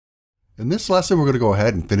In this lesson, we're going to go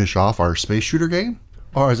ahead and finish off our space shooter game,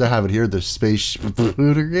 or as I have it here, the space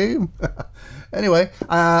shooter game. Anyway,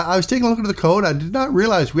 I was taking a look at the code. I did not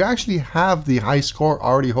realize we actually have the hiscore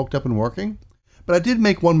already hooked up and working, but I did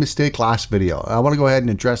make one mistake last video. I want to go ahead and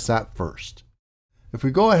address that first. If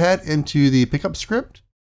we go ahead into the pickup script,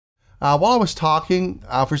 while I was talking,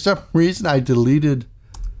 for some reason I deleted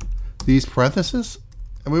these parentheses,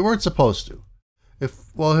 and we weren't supposed to.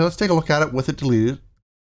 Well, let's take a look at it with it deleted.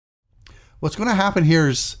 What's going to happen here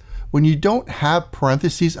is when you don't have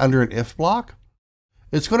parentheses under an if block,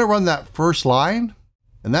 it's going to run that first line,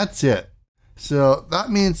 and that's it. So that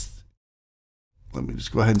means, let me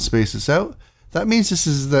just go ahead and space this out. That means this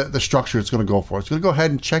is the structure it's going to go for. It's going to go ahead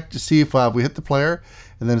and check to see if we hit the player,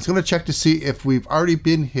 and then it's going to check to see if we've already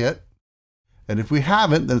been hit. And if we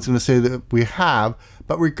haven't, then it's going to say that we have.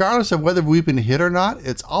 But regardless of whether we've been hit or not,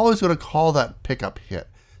 it's always going to call that pickup hit.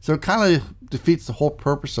 So it kind of defeats the whole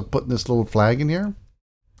purpose of putting this little flag in here.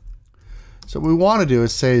 So what we want to do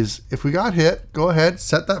is say, if we got hit, go ahead,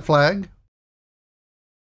 set that flag.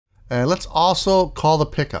 And let's also call the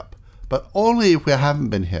pickup, but only if we haven't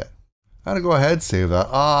been hit. I'm going to go ahead, save that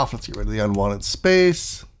off. Let's get rid of the unwanted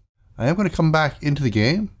space. I am going to come back into the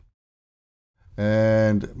game.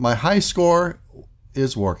 And my hiscore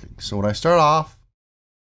is working. So when I start off,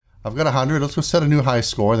 I've got 100. Let's go set a new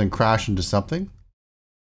hiscore, then crash into something.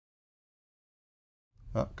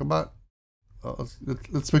 Oh, come on. Oh,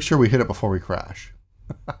 let's make sure we hit it before we crash.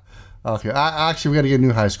 Okay, actually we got to get a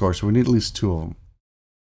new hiscore, so we need at least 2 of them.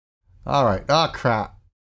 All right. Oh, crap.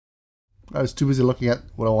 I was too busy looking at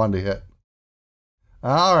what I wanted to hit.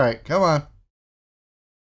 All right, come on.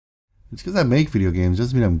 It's because I make video games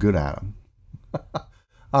doesn't mean I'm good at them.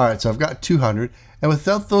 All right, so I've got 200. And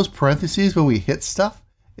without those parentheses, when we hit stuff,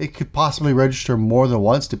 it could possibly register more than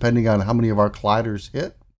once, depending on how many of our colliders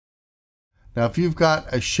hit. Now, if you've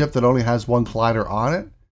got a ship that only has 1 collider on it,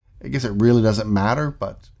 I guess it really doesn't matter,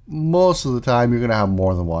 but most of the time you're going to have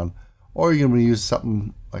more than one. Or you're going to use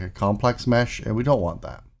something like a complex mesh, and we don't want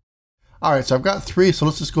that. All right, so I've got 3, so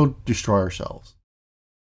let's just go destroy ourselves.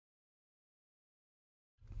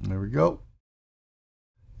 There we go.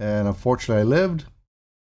 And unfortunately I lived.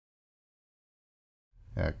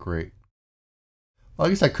 Yeah, great. Well, I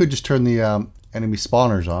guess I could just turn the enemy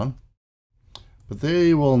spawners on. But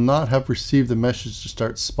they will not have received the message to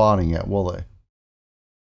start spawning yet, will they?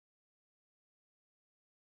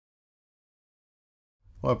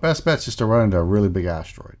 Well, best bet's just to run into a really big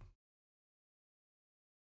asteroid.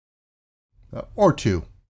 Or 2.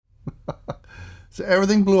 So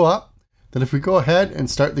everything blew up. Then if we go ahead and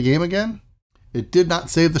start the game again, it did not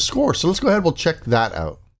save the score. So let's go ahead, we'll check that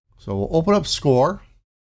out. So we'll open up score.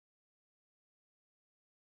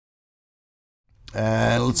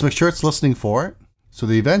 And let's make sure it's listening for it. So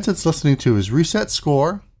the event it's listening to is reset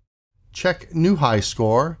score, check new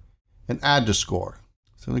hiscore, and add to score.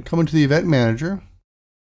 So I'm going to come into the event manager.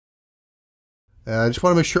 I just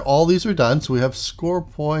want to make sure all these are done. So we have score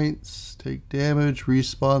points, take damage,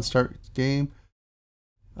 respawn, start game.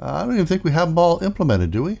 I don't even think we have them all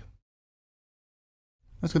implemented, do we? I'm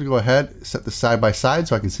just going to go ahead, set this side by side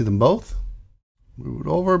so I can see them both. Move it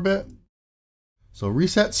over a bit. So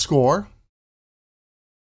reset score.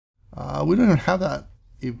 We don't even have that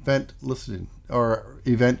event listed or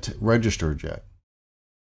event registered yet.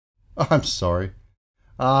 Oh, I'm sorry.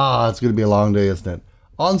 It's going to be a long day, isn't it?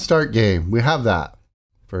 On start game, we have that.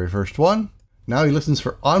 Very first one. Now he listens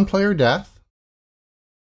for on player death.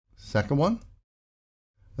 Second one.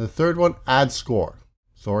 The third one, add score.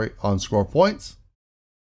 Sorry, on score points.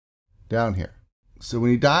 Down here. So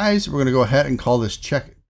when he dies, we're going to go ahead and call this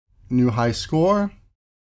check new hiscore.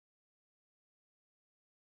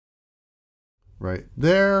 Right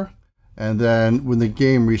there. And then when the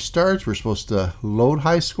game restarts, we're supposed to load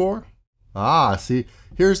hiscore. See,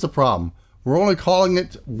 here's the problem. We're only calling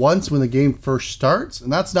it once when the game first starts,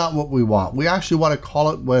 and that's not what we want. We actually want to call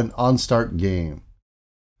it when on start game.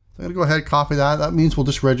 So I'm going to go ahead and copy that. That means we'll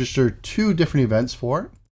just register 2 different events for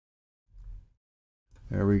it.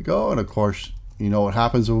 There we go. And of course, you know what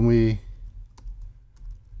happens when we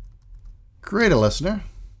create a listener.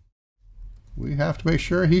 We have to make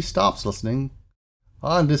sure he stops listening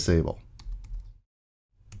on disable.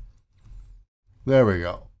 There we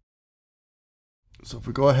go. So if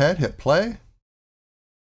we go ahead, hit play,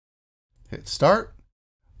 hit start.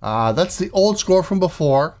 That's the old score from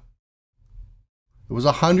before. It was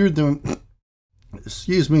 100, then,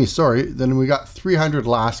 excuse me, sorry. Then we got 300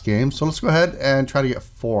 last game. So let's go ahead and try to get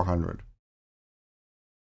 400.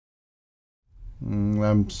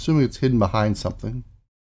 I'm assuming it's hidden behind something.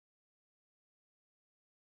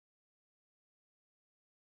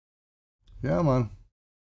 Yeah, man.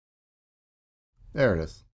 There it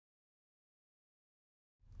is.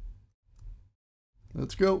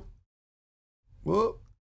 Let's go. Whoop.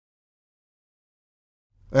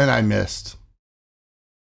 And I missed.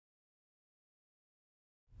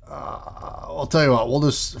 I'll tell you what, we'll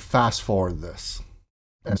just fast forward this.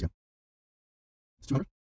 It's 200.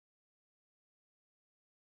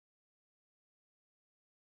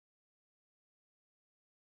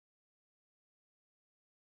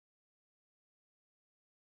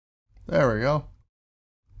 There we go.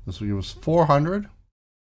 This will give us 400.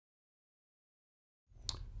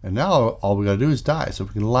 And now all we got to do is die. So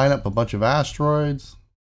we can line up a bunch of asteroids.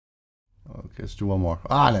 Okay, let's do one more.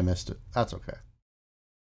 Ah, and I missed it. That's okay.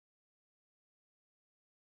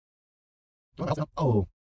 Oh,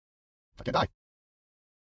 I can die.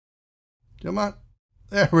 Come on.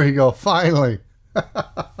 There we go. Finally.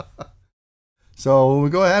 So when we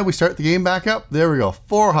go ahead, we start the game back up. There we go.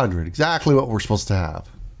 400. Exactly what we're supposed to have.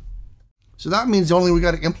 So that means the only thing we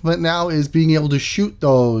got to implement now is being able to shoot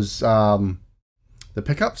those, the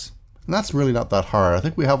pickups. And that's really not that hard. I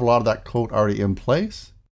think we have a lot of that code already in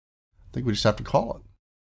place. I think we just have to call it.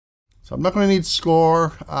 So I'm not going to need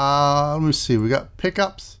score. Let me see. We got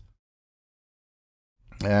pickups.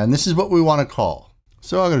 And this is what we want to call.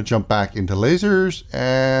 So I'm going to jump back into lasers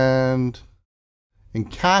and in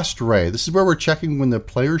cast ray. This is where we're checking when the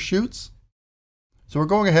player shoots. So we're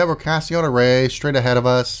going ahead, we're casting out a ray straight ahead of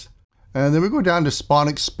us. And then we go down to spawn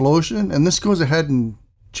explosion. And this goes ahead and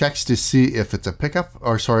checks to see if it's a pickup,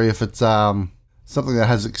 or sorry, if it's something that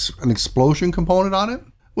has an explosion component on it,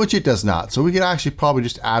 which it does not. So we can actually probably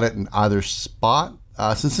just add it in either spot.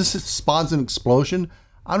 Since this spawns an explosion,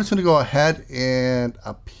 I'm just going to go ahead and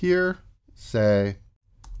up here say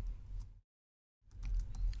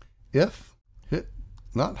if hit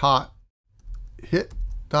not hot hit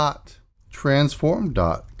dot transform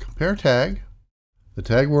dot compare tag. The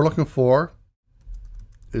tag we're looking for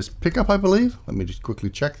is pickup, I believe. Let me just quickly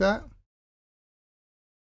check that.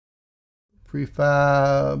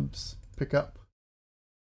 Prefabs pickup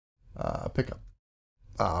pickup.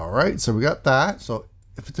 All right, so we got that. So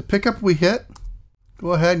if it's a pickup we hit,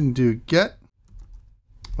 go ahead and do get.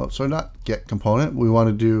 Oh, so not get component. We want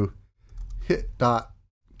to do hit dot.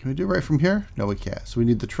 Can we do it right from here? No, we can't. So we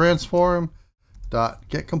need the transform dot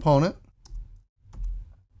get component.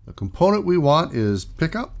 The component we want is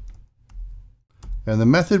pickup. And the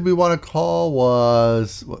method we want to call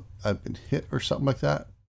was what I've been hit or something like that.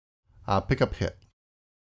 Pickup hit.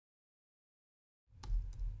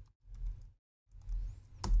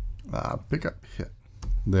 Pickup hit.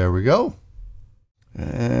 There we go.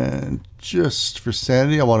 And just for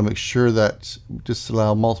sanity, I want to make sure that we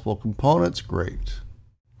disallow multiple components. Great.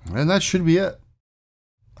 And that should be it.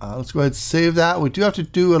 Let's go ahead and save that. We do have to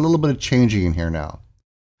do a little bit of changing in here now.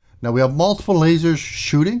 Now we have multiple lasers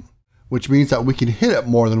shooting, which means that we can hit it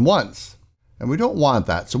more than once. And we don't want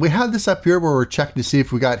that. So we have this up here where we're checking to see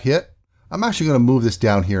if we got hit. I'm actually going to move this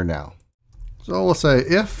down here now. So we'll say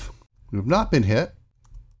if we've not been hit,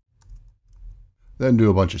 then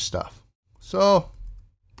do a bunch of stuff. So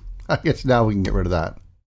I guess now we can get rid of that.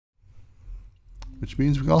 Which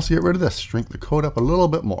means we can also get rid of this. Shrink the code up a little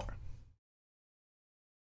bit more.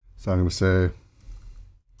 So I'm going to say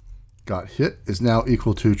got hit is now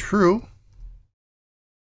equal to true.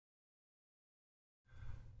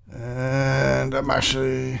 And I'm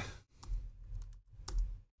actually,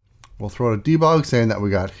 we'll throw out a debug saying that we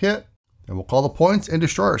got hit, and we'll call the points and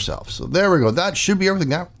destroy ourselves. So there we go. That should be everything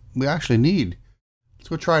that we actually need. Let's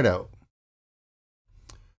go try it out.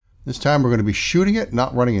 This time we're going to be shooting it,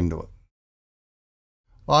 not running into it.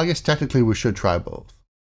 Well, I guess technically we should try both.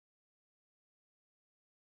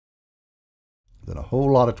 Then a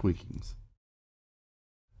whole lot of tweakings.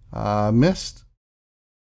 Missed.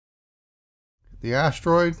 The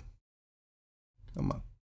asteroid. Come on.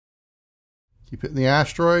 Keep hitting the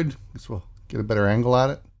asteroid. Guess we'll get a better angle at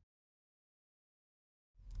it.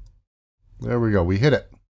 There we go. We hit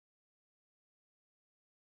it.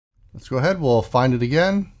 Let's go ahead. We'll find it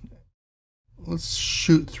again. Let's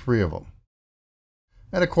shoot 3 of them.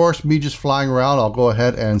 And of course, me just flying around, I'll go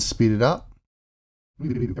ahead and speed it up.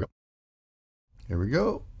 Here we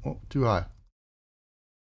go. Oh, too high.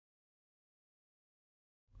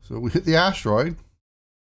 So we hit the asteroid.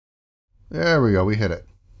 There we go. We hit it.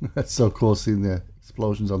 That's so cool seeing the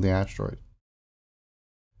explosions on the asteroid.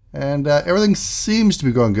 And everything seems to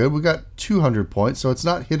be going good. We got 200 points, so it's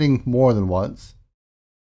not hitting more than once.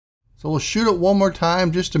 So we'll shoot it one more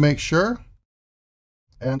time just to make sure.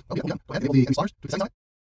 And make sure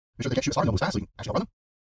they can't shoot stars no fast, so we can actually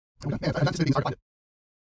run them.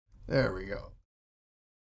 There we go.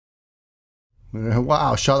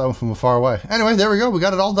 Wow, shot that one from far away. Anyway, there we go. We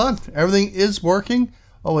got it all done. Everything is working.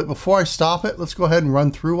 Oh, wait, before I stop it, let's go ahead and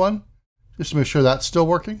run through one, just to make sure that's still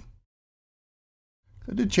working.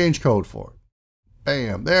 I did change code for it.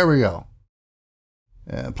 Bam, there we go.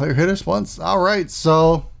 And player hit us once. All right,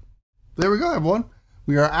 so there we go, everyone.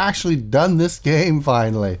 We are actually done this game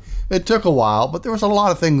finally. It took a while, but there was a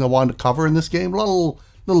lot of things I wanted to cover in this game, little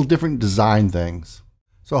different design things.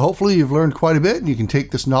 So hopefully you've learned quite a bit and you can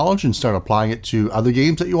take this knowledge and start applying it to other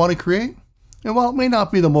games that you want to create. And while it may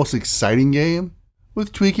not be the most exciting game,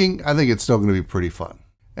 with tweaking, I think it's still going to be pretty fun.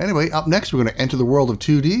 Anyway, up next, we're going to enter the world of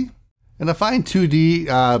 2D. And I find 2D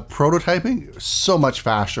prototyping so much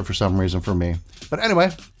faster for some reason for me. But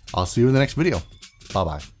anyway, I'll see you in the next video.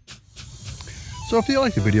 Bye-bye. So if you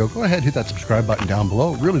like the video, go ahead and hit that subscribe button down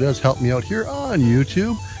below. It really does help me out here on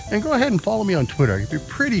YouTube. And go ahead and follow me on Twitter. I can be a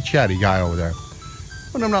pretty chatty guy over there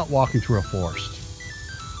when I'm not walking through a forest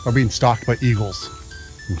or being stalked by eagles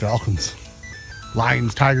and falcons,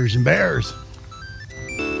 lions, tigers, and bears.